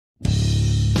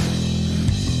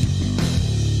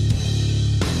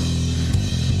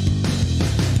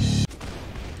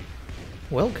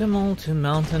Welcome all to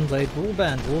Mount and Blade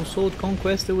Warband, Warsword,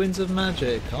 Conquest, the Winds of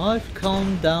Magic. I've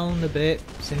calmed down a bit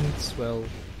since, well,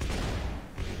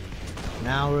 an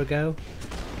hour ago.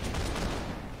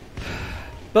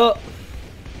 But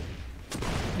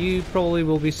you probably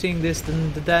will be seeing this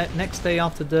the next day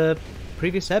after the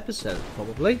previous episode,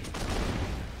 probably.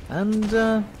 And,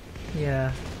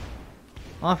 yeah,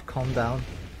 I've calmed down.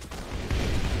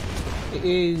 It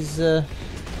is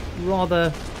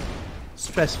rather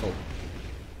stressful.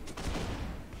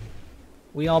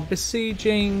 We are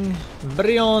besieging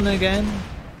Brionne again.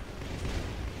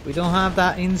 We don't have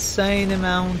that insane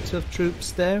amount of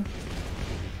troops there.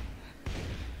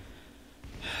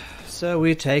 So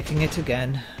we're taking it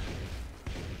again.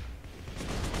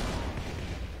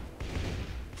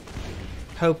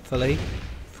 Hopefully,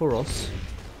 for us.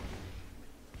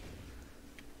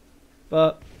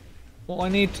 But what I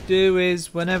need to do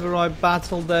is, whenever I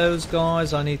battle those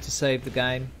guys, I need to save the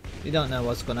game. You don't know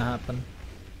what's going to happen.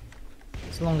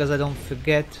 As long as I don't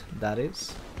forget, that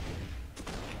is.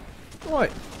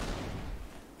 Right.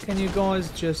 Can you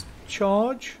guys just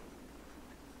charge?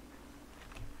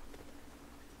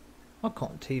 I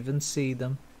can't even see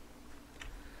them.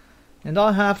 And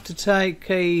I have to take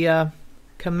a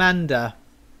commander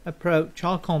approach.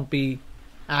 I can't be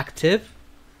active.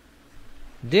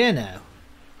 Dear no.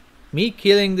 Me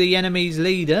killing the enemy's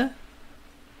leader?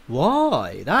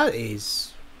 Why? That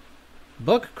is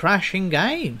bug crashing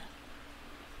game.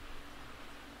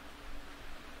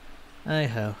 Hey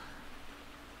ho.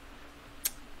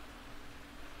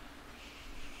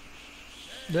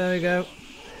 There we go.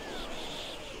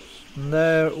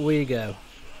 There we go.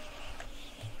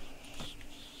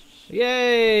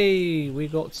 Yay! We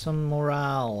got some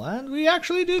morale. And we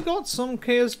actually do got some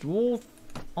Chaos Dwarf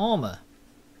armor.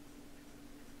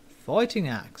 Fighting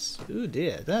axe. Oh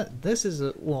dear. This is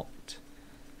what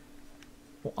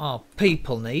our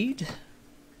people need.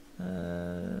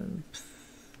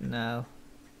 No.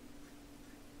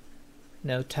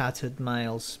 No tattered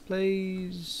mails,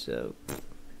 please. So,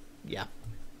 yeah,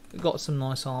 we got some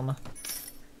nice armor.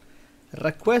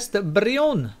 Request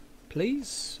Brionne,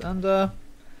 please. And right,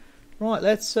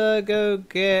 let's go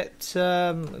get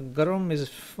Grum is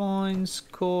fine.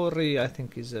 Scory, I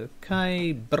think, is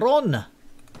okay. Bronn,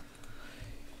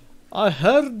 I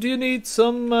heard you need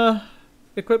some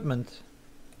equipment.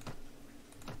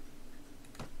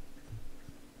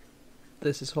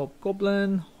 This is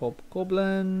Hobgoblin,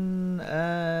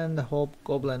 and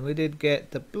Hobgoblin. We did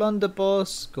get the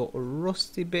blunderbuss, got a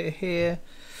rusty bit here.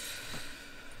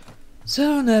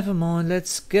 So never mind,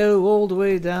 let's go all the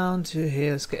way down to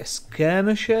here. Let's get a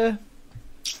skirmisher.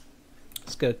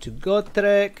 Let's go to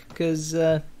Godtrek, because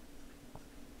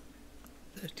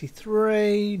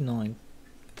 33,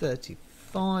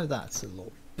 935, that's a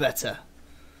lot better.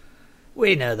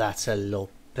 We know that's a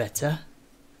lot better.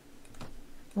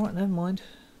 Right, never mind.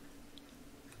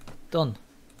 Done.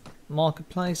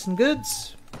 Marketplace and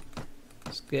goods.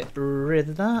 Let's get rid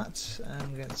of that.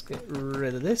 And let's get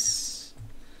rid of this.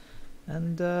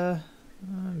 And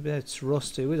it's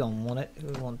rusty. We don't want it.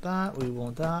 We want that. We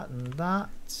want that and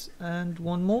that. And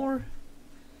one more.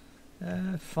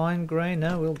 Fine grain.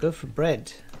 No, we'll go for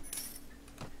bread.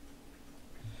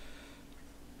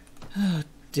 Oh,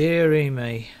 dearie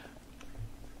me.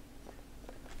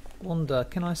 Wonder,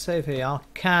 can I save here? I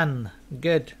can.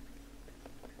 Good.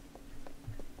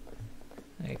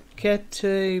 A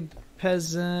Kete,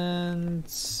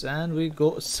 peasants, and we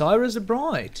got Cyrus the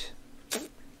Bride.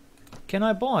 Can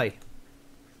I buy?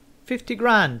 50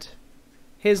 grand.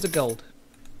 Here's the gold.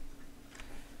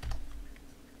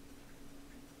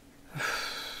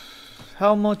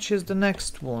 How much is the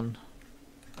next one?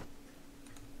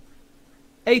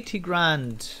 80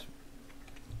 grand.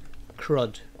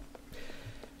 Crud.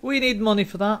 We need money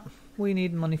for that. We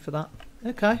need money for that.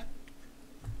 Okay.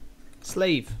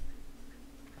 Slave.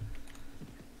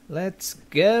 Let's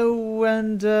go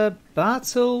and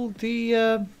battle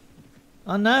the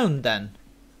unknown then.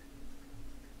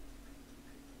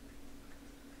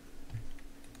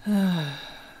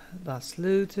 That's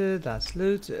looted. That's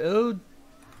looted. Oh,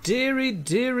 dearie,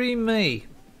 dearie me.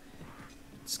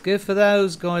 Let's go for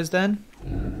those guys then.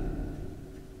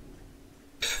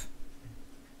 Pfft.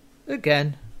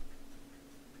 Again.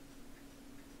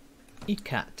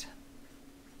 Cat.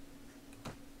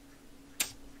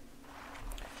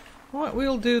 Right,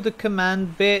 we'll do the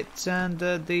command bit, and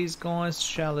these guys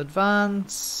shall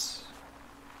advance.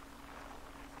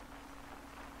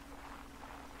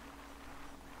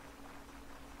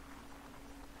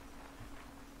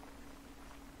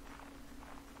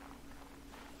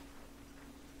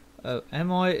 Oh,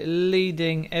 am I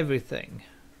leading everything?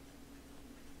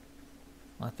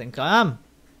 I think I am.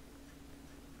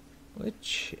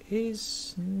 Which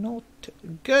is not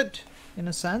good, in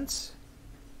a sense.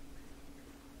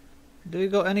 Do we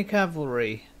got any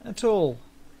cavalry at all?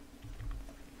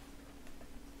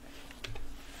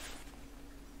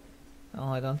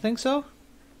 I don't think so.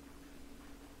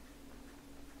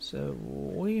 So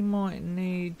we might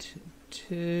need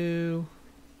to...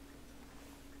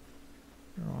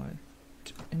 Right,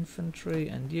 infantry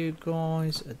and you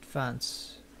guys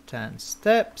advance 10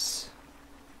 steps.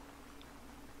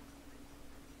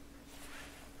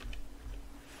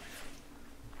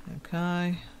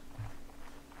 Okay.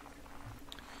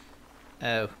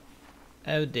 Oh.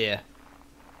 Oh dear.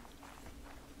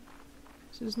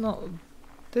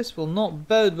 This will not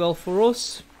bode well for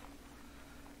us.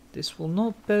 This will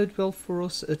not bode well for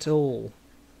us at all.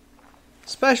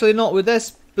 Especially not with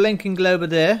this blinking globe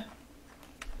there.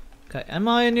 Okay, am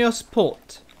I in your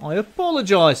support? I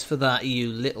apologise for that, you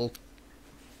little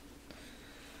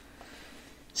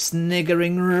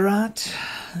sniggering rat.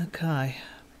 Okay.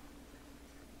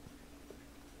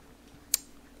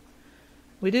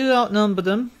 We do outnumber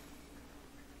them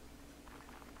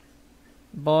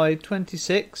by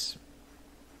 26.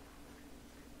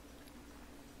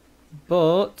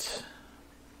 But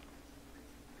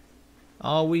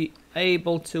are we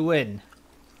able to win?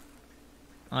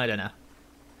 I don't know.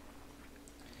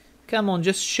 Come on,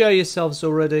 just show yourselves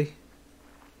already.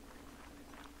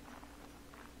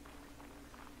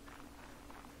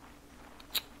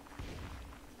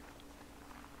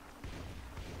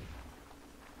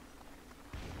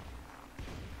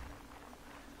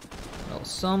 Well,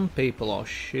 some people are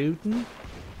shooting.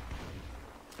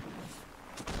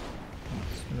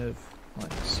 Let's move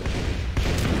like so.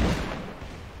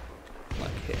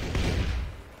 Like here.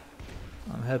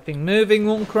 I'm hoping moving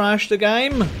won't crash the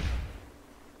game. I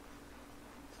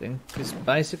think it's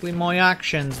basically my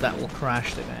actions that will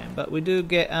crash the game. But we do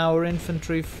get our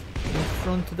infantry in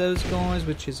front of those guys,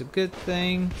 which is a good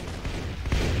thing.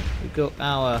 We got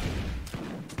our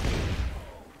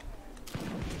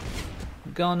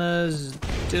gunners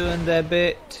doing their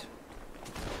bit.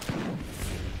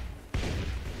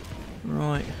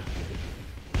 Right.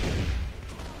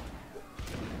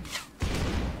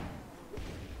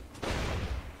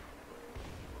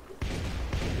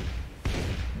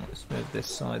 Let's move this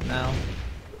side now.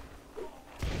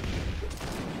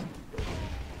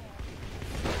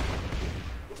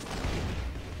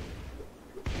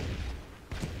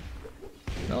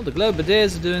 Well, the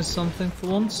Globadiers are doing something for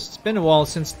once. It's been a while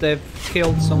since they've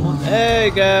killed someone. There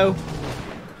you go.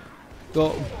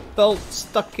 Got bolt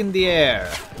stuck in the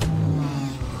air.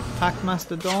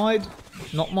 Packmaster died.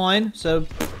 Not mine, so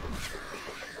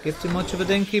give too much of a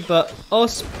dinky, but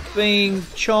us being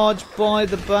charged by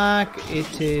the back,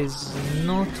 it is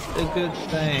not a good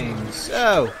thing.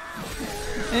 So,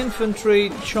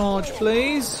 infantry charge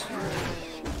please.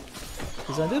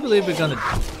 Because I do believe we're going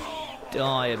to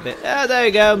die a bit. Oh, there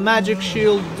you go. Magic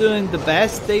shield doing the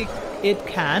best it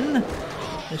can.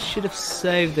 I should have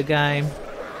saved the game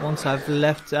once I've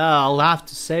left. Oh, I'll have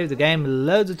to save the game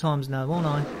loads of times now, won't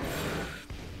I?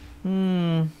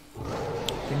 I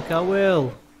think I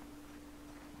will.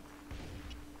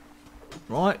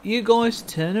 Right, you guys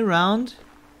turn around.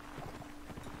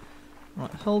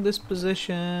 Right, hold this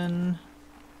position.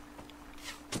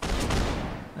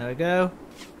 There we go.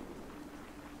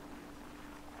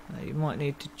 Now you might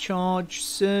need to charge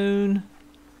soon.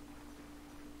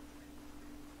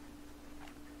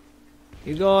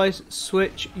 You guys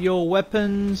switch your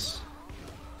weapons.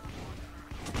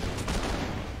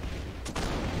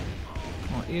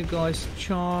 Right, you guys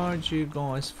charge, you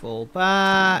guys fall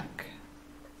back.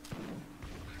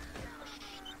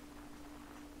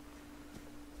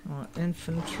 Right,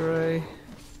 infantry.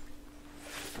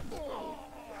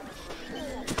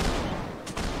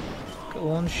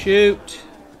 Go on, shoot.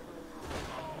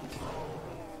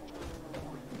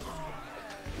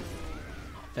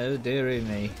 Oh dearie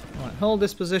me. Right, hold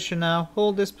this position now.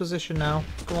 Hold this position now.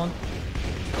 Go on.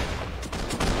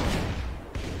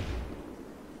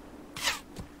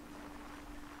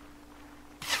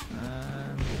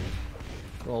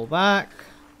 Fall back.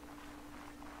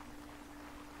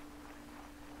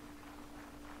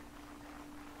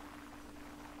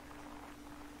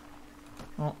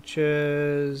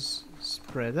 Archers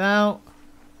spread out.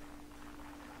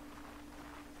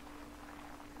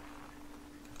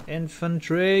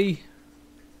 Infantry.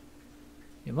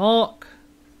 You mark.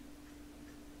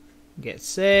 Get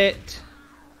set.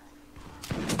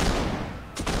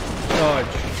 Charge.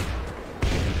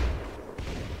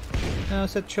 No, I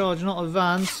said charge, not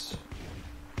advance.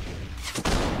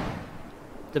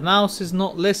 The mouse is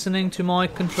not listening to my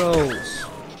controls.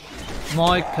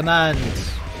 my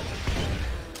commands.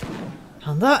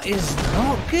 And that is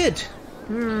not good.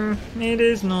 It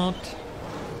is not.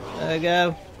 There we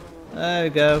go. There we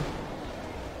go.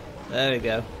 There we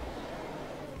go.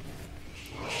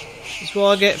 That's what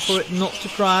I get for it not to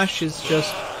crash, is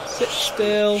just sit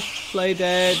still, play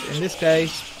dead, in this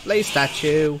case, play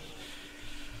statue.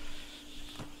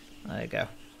 There you go.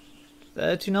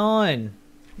 39.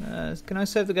 Can I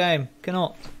save the game?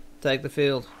 Cannot. Take the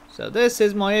field. So this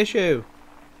is my issue.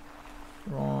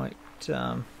 Right,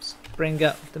 let's bring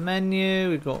up the menu.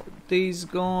 We've got these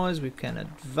guys. We can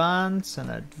advance and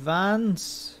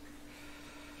advance.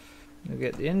 We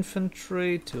get the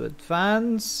infantry to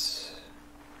advance.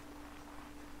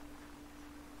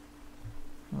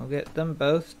 I'll get them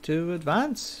both to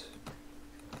advance.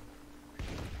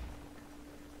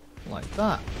 Like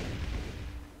that.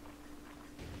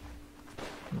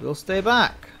 And we'll stay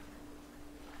back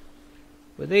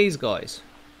with these guys.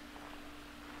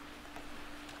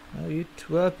 Oh, you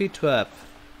twerpy twerp.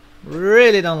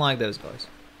 Really don't like those guys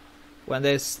when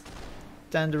they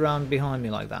stand around behind me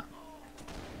like that.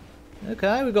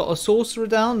 Okay, we got a sorcerer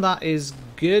down. That is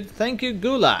good. Thank you,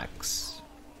 Gulax.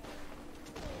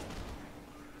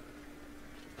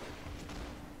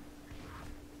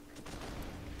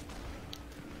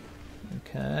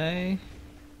 Okay.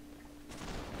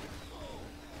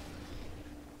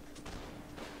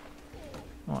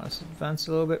 Right, let's advance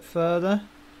a little bit further.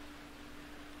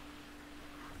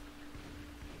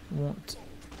 Want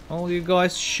all you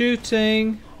guys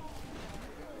shooting.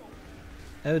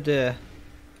 Oh dear.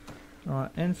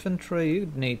 Alright, infantry,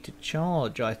 you need to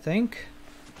charge, I think.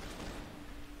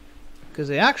 Because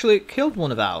they actually killed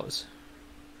one of ours.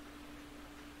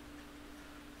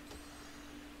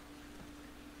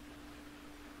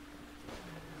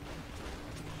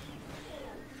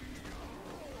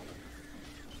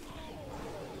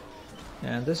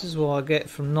 And this is what I get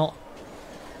from not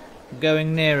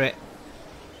going near it.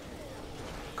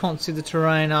 Can't see the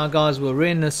terrain. Our guys were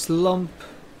in a slump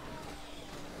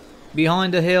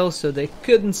behind a hill, so they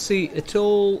couldn't see at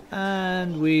all,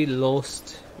 and we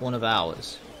lost one of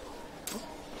ours.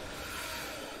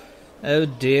 Oh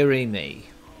dearie me.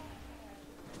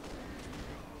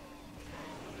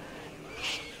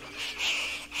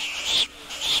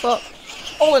 But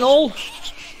all in all,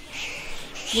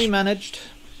 we managed.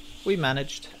 We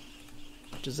managed.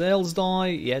 Giselles die?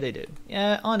 Yeah, they do.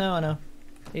 Yeah, I know, I know.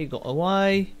 He got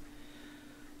away.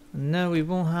 No, we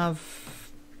won't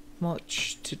have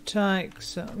much to take,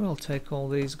 so we'll take all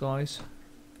these guys.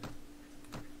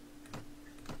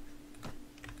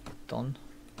 Done.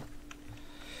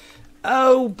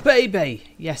 Oh,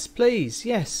 baby! Yes, please.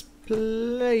 Yes,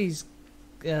 please.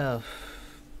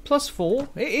 +4.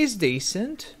 It is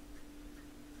decent.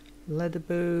 Leather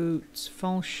boots,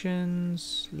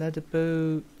 falchions, leather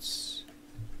boots,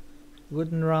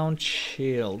 wooden round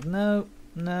shield. No,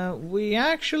 no, we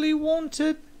actually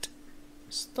wanted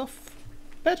stuff,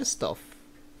 better stuff.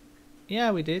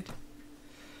 Yeah, we did.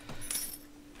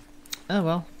 Oh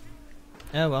well.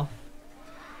 Oh well.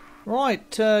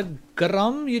 Right,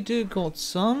 Grum, you do got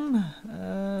some.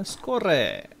 Score.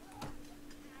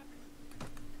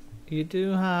 You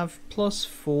do have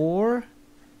 +4.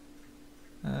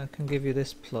 I can give you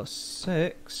this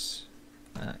 +6.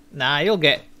 Nah, you'll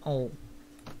get all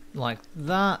like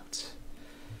that.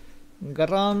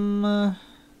 Grum,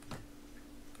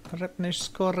 Ratnyr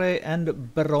Ironwhiskers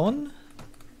and Bron.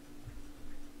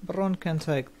 Bron can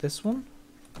take this one.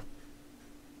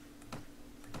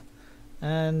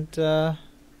 And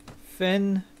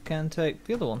Finn can take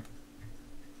the other one.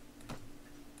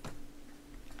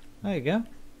 There you go.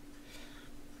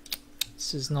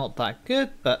 This is not that good,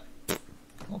 but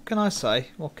what can I say?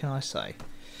 What can I say?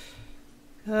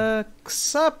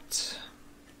 Except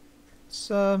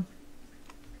so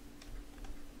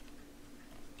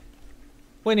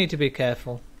we need to be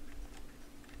careful.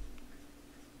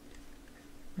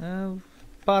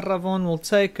 Paravon will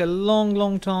take a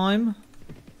long time.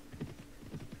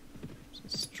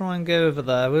 Let's try and go over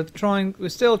there. We're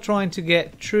still trying to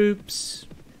get troops.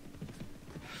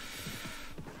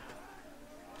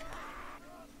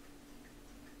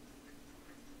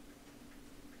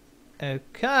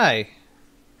 Okay.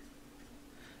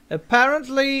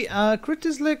 Apparently,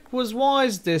 Kritislik was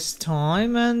wise this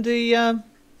time, and he got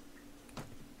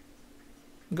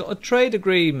a trade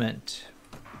agreement,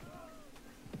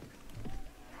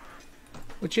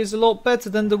 which is a lot better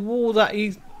than the war that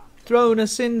he's thrown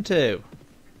us into.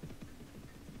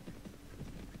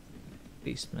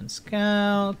 Beastman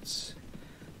Scouts.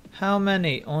 How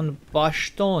many on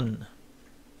Baston?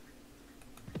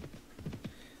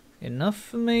 Enough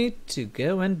for me to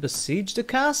go and besiege the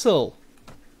castle.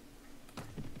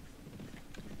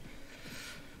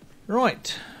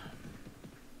 Right.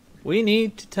 We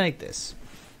need to take this.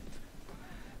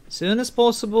 As soon as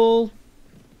possible.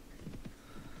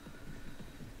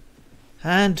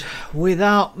 And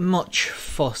without much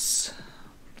fuss.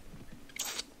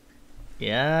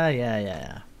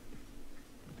 Yeah.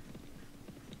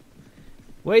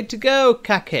 Way to go,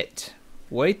 Cacket.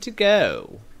 Way to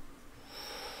go.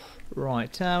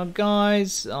 Right, our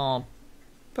guys are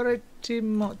pretty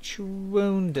much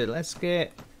wounded. Let's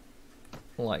get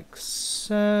like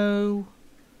so.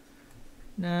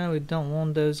 No, we don't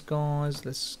want those guys.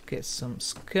 Let's get some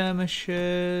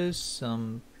skirmishers,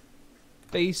 some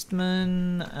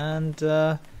beastmen, and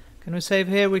can we save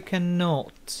here? We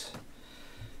cannot.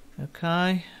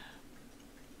 Okay.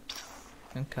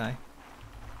 Okay.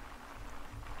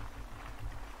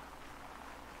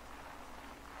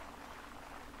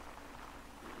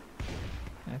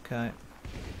 Okay.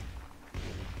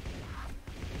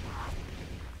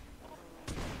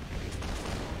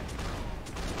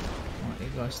 Right, you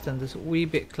guys stand this a wee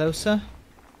bit closer.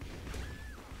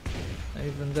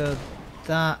 Even though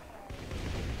that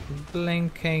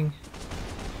blinking.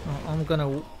 Oh, I'm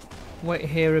gonna wait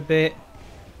here a bit.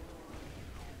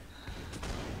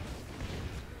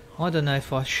 I don't know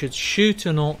if I should shoot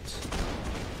or not.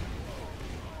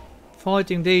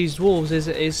 Fighting these wolves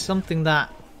is something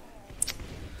that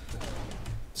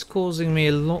it's causing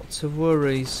me lots of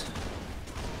worries.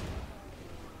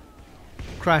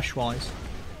 Crash wise.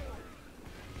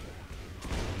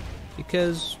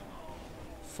 Because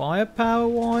firepower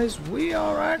wise we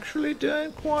are actually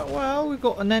doing quite well. We've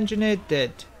got an engineer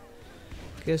dead.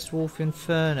 Guess Wolf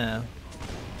Inferno.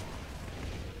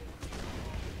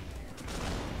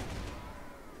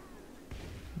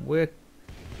 We're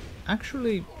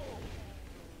actually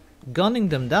gunning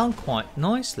them down quite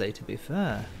nicely, to be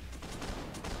fair.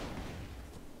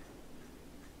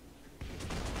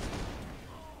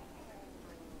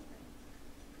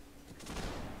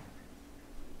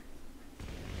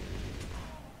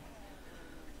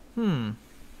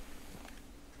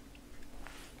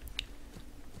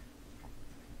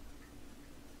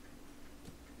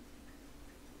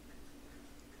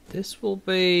 This will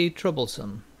be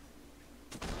troublesome.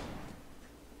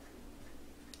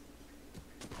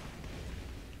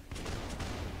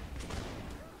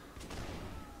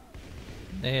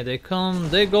 There they come.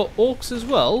 They got orcs as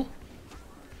well.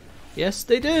 Yes,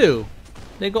 they do.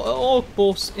 They got an orc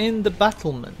boss in the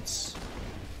battlements.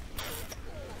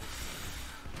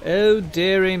 Oh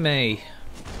dearie me.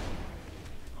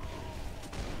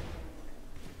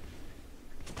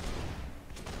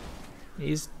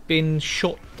 He's been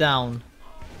shot down.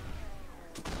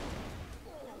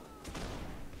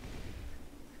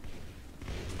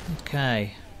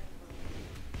 Okay.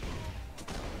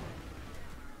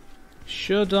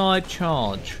 Should I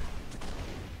charge?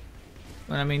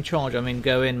 When I mean charge, I mean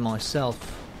go in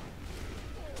myself.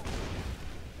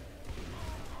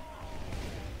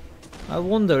 I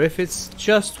wonder if it's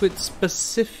just with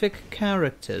specific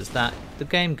characters that the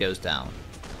game goes down.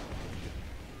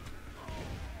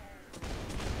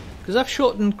 Because I've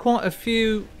shot in quite a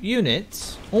few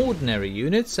units, ordinary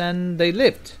units, and they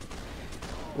lived.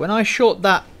 When I shot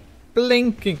that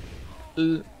blinking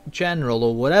general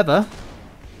or whatever,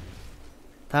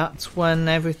 that's when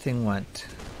everything went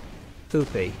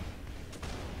poopy.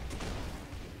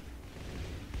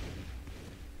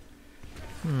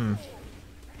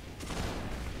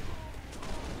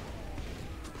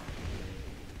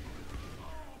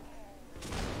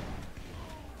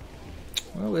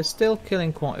 Well, we're still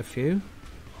killing quite a few.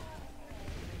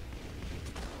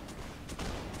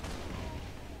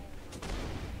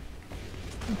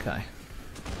 Okay.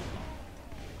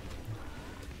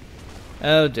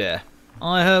 Oh dear.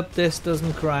 I hope this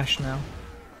doesn't crash now.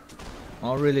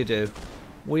 I really do.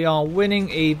 We are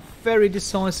winning a very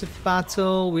decisive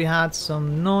battle. We had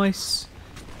some nice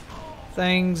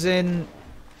things in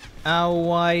our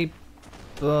way,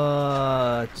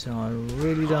 but I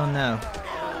really don't know.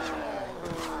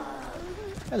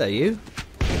 Hello you.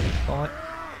 Bye.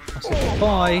 I said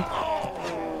bye.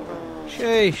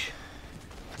 Sheesh.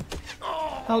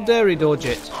 How dare he dodge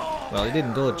it? Well, he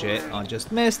didn't dodge it. I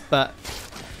just missed, but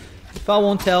if I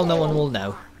won't tell, no one will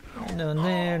know. No one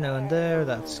there, no one there.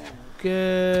 That's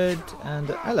good. And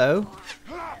hello.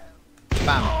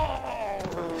 Bam.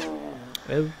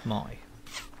 Oh my.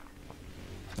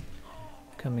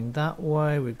 Coming that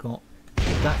way. We've got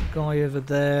that guy over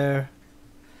there.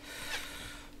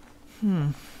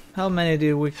 How many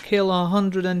did we kill?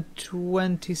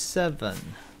 127.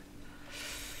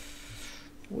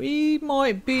 We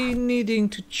might be needing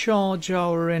to charge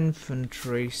our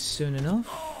infantry soon enough.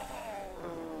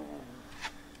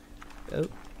 Oh,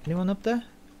 anyone up there?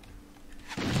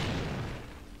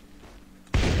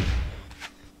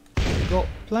 got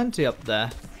plenty up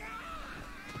there.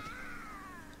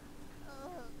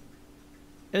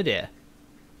 Oh dear.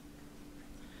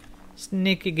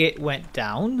 Sneaky Git went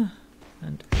down.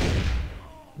 And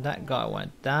that guy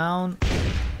went down.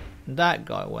 That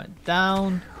guy went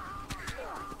down.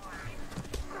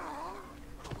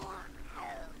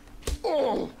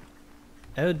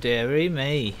 Oh dearie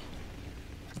me.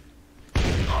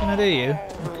 Can I do you?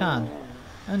 I can.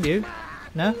 And you?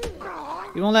 No?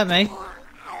 You won't let me?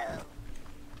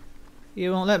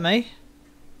 You won't let me?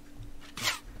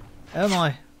 Oh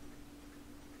my.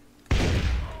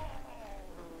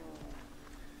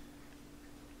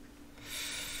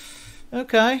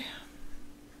 Okay.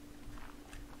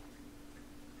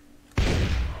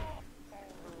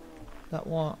 That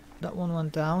one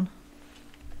went down.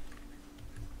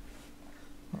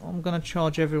 I'm gonna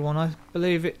charge everyone. I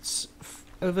believe it's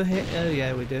over here. Oh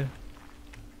yeah, we do.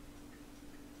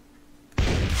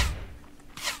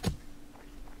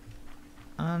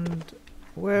 And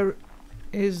where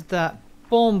is that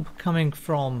bomb coming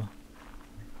from?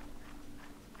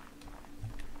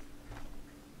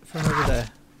 From over there.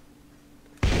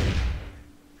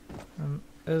 From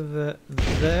over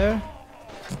there.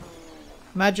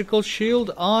 Magical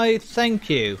shield, I thank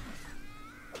you.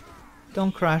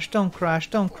 Don't crash, don't crash,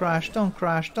 don't crash, don't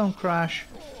crash, don't crash.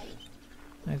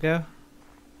 There you go.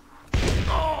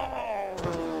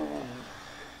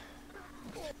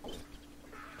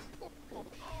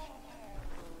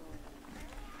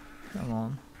 Come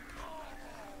on.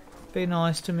 Be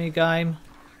nice to me, game.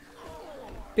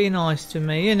 Be nice to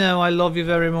me. You know I love you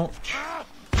very much.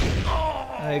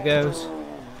 There he goes.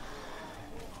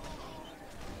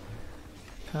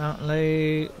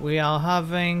 Apparently we are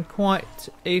having quite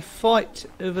a fight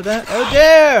over there. Oh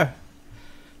dear!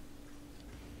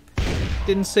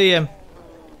 Didn't see him.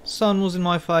 Sun was in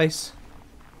my face.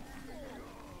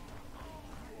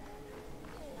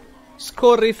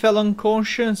 Scurry fell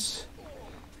unconscious.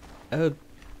 Oh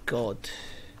god.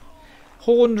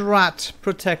 Horned rat,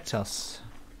 protect us.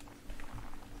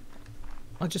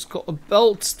 I just got a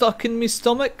bolt stuck in my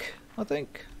stomach, I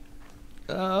think.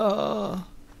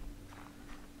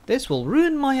 This will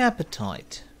ruin my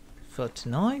appetite for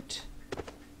tonight.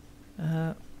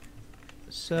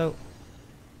 So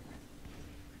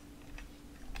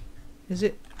is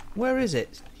it? Where is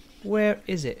it? Where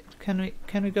is it? Can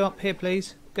we go up here,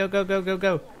 please? Go, go, go, go,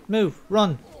 go! Move!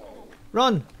 Run!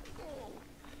 Run!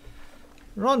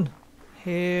 Run!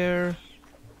 Here.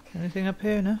 Anything up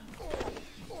here? No.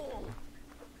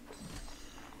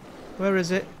 Where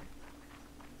is it?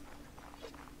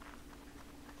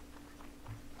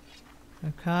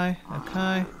 Okay,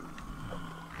 okay.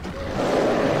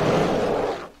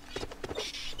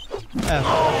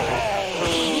 Oh.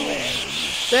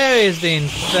 There is the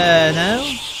inferno.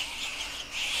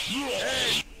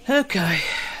 Okay.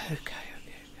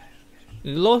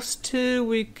 We lost 2,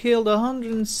 we killed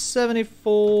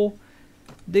 174.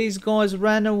 These guys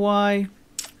ran away.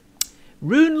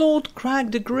 Rune Lord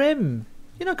Crag the Grim.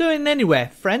 You're not going anywhere,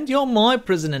 friend. You're my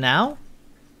prisoner now.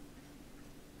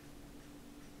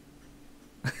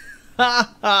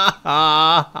 I'll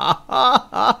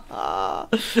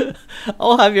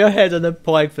have your head on a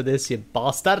pike for this, you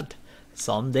bastard.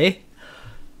 Someday.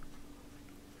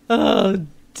 Oh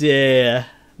dear.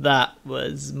 That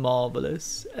was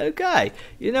marvellous. Okay,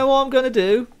 you know what I'm going to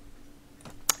do?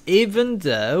 Even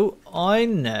though I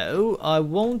know I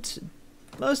won't,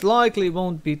 most likely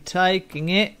won't be taking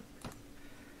it,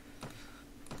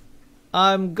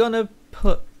 I'm going to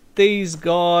put these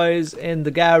guys in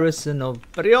the garrison of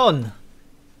Brion.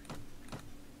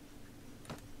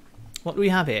 What do we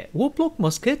have here? Warplock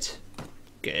musket.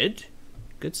 Good.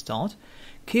 Good start.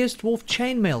 Kier's dwarf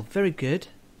chainmail. Very good.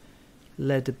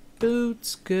 Leather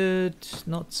boots. Good.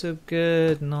 Not so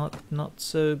good. Not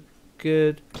so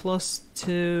good.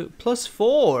 +2.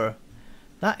 +4.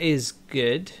 That is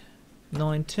good.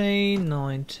 19.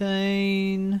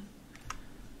 +3.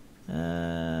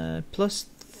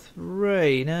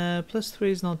 No,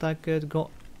 +3 is not that good. Got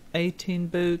 18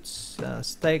 boots.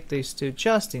 Stake these two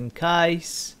just in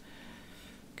case.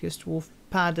 Kissed wolf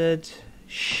padded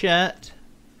shirt.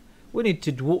 We need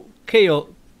to chaos.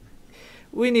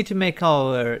 We need to make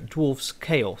our dwarves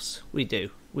chaos. We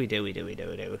do. You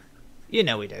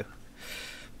know we do.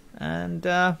 And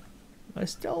we're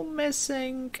still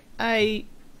missing a.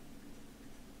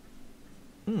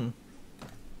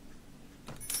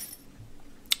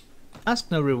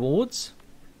 Ask no rewards.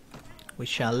 We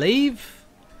shall leave.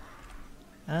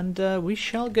 And we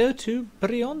shall go to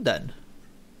Brion then.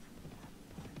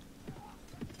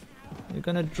 We're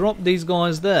gonna drop these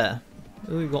guys there.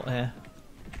 What have we got here?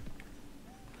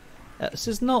 This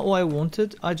is not what I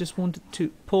wanted. I just wanted to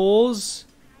pause.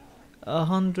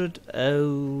 100.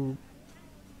 Oh,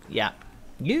 yeah.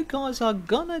 You guys are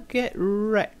gonna get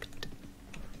wrecked.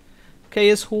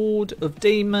 Chaos Horde of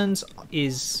Demons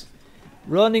is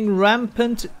running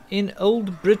rampant in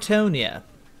Old Britannia.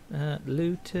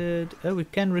 Looted. Oh, we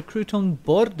can recruit on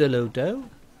Bordelot though.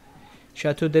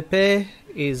 Chateau de Paix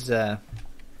is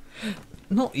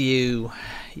not you.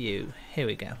 You. Here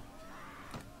we go.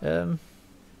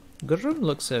 Grum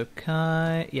looks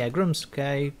okay. Yeah, Grum's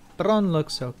okay. Bron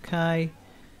looks okay.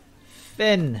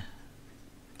 Finn,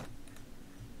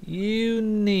 you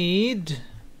need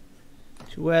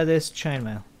to wear this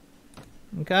chainmail.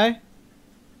 Okay?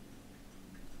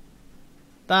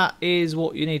 That is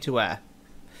what you need to wear.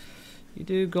 You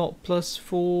do got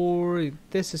 +4.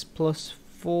 This is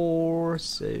 +4.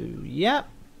 So, yeah.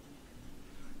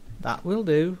 That will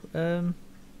do.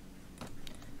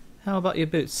 How about your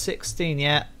boots? 16,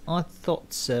 yeah. I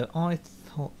thought so. I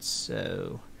thought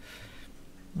so.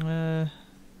 No,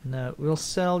 we'll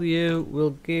sell you.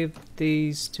 We'll give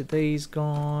these to these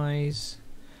guys.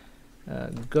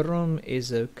 Grum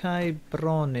is okay.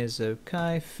 Bron is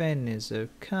okay. Fen is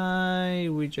okay.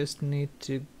 We just need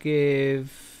to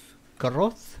give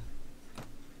Groth.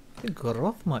 I think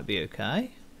Groth might be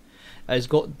okay. He's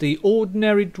got the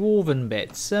ordinary dwarven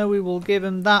bit, so we will give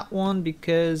him that one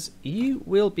because you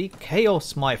will be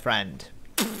chaos, my friend.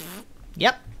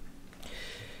 Yep.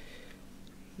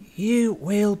 You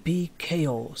will be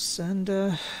chaos, and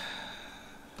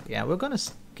yeah, we're gonna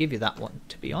give you that one,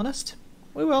 to be honest.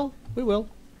 We will,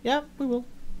 yeah, we will.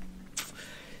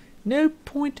 No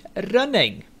point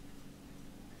running.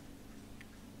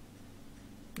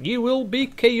 You will be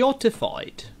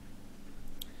chaotified.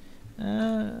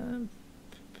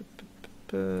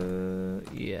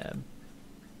 Yeah.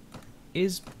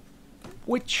 Is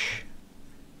which?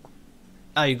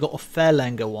 Oh, you got a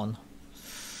Fairlanger one.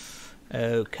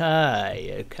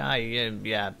 Okay,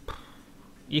 yeah.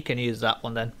 You can use that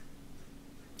one then.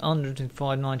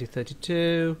 105, 90,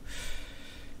 32.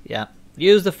 Yeah,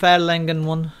 use the Fairlangen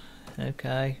one.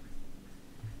 Okay.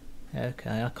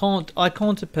 Okay, I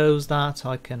can't oppose that.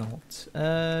 I cannot.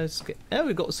 Let's get, oh,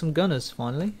 we got some gunners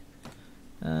finally.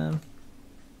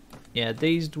 Yeah,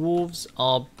 these dwarves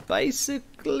are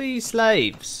basically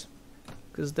slaves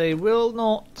because they will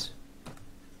not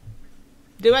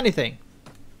do anything.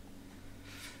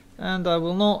 And I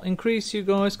will not increase you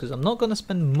guys because I'm not going to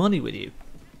spend money with you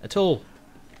at all.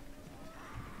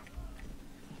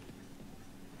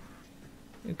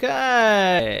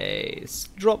 Okay, let's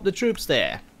drop the troops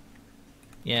there.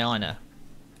 Yeah, I know.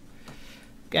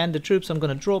 Again, the troops I'm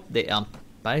going to drop, they are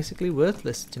basically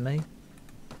worthless to me.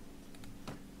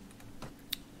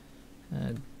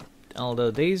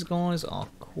 Although these guys are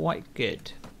quite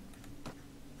good.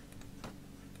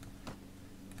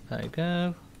 There you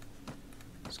go.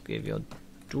 Let's give your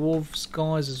dwarves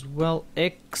guys as well,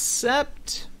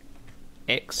 except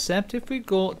if we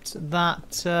got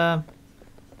that.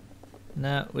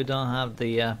 No, we don't have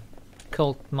the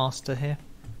cult master here.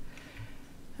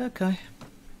 Okay.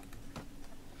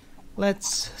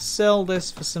 Let's sell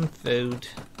this for some food.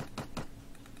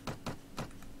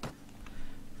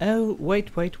 Oh,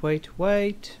 wait.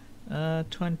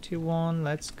 21.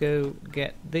 Let's go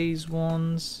get these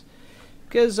ones.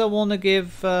 Because I want to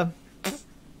give... yeah,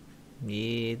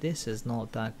 this is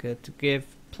not that good. To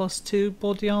give +2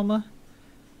 body armor?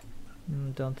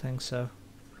 Don't think so.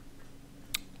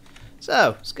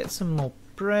 So, let's get some more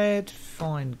bread.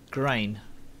 Find grain.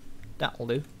 That'll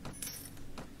do.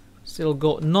 Still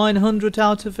got 900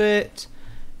 out of it.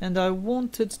 And I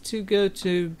wanted to go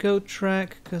to Goat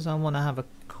Track because I want to have a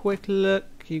quick look.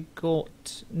 You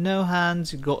got no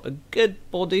hands. You got a good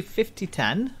body,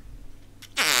 50-10.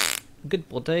 Good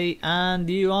body. And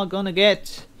you are going to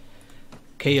get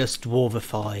Chaos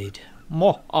Dwarvified.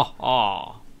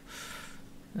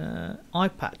 Eye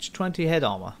patch, 20 head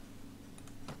armor.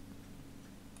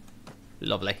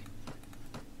 Lovely.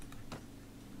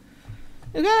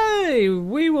 Okay,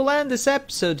 we will end this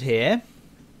episode here.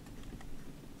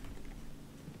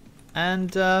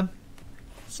 And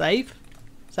save.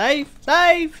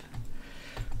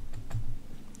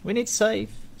 We need to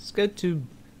save. Let's go to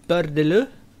Bordelot.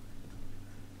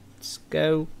 Let's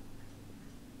go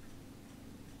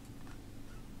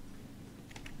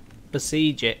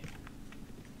besiege it.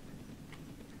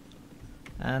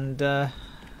 And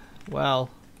well,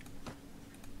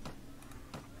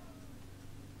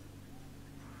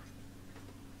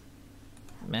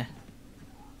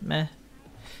 meh.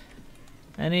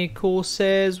 Any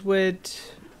corsairs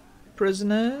with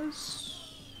prisoners?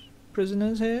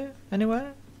 Prisoners here?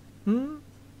 Anywhere?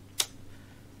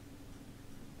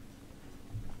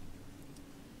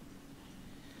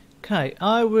 Okay,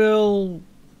 I will...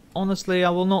 Honestly, I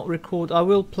will not record. I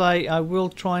will play. I will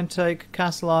try and take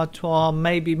Castle Artois,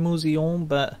 maybe Museum,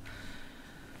 but...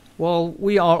 While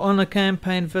we are on a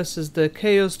campaign versus the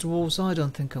Chaos Dwarves, I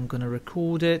don't think I'm going to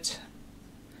record it.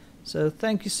 So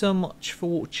thank you so much for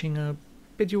watching. I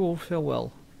bid you all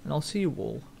farewell, and I'll see you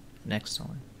all next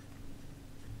time.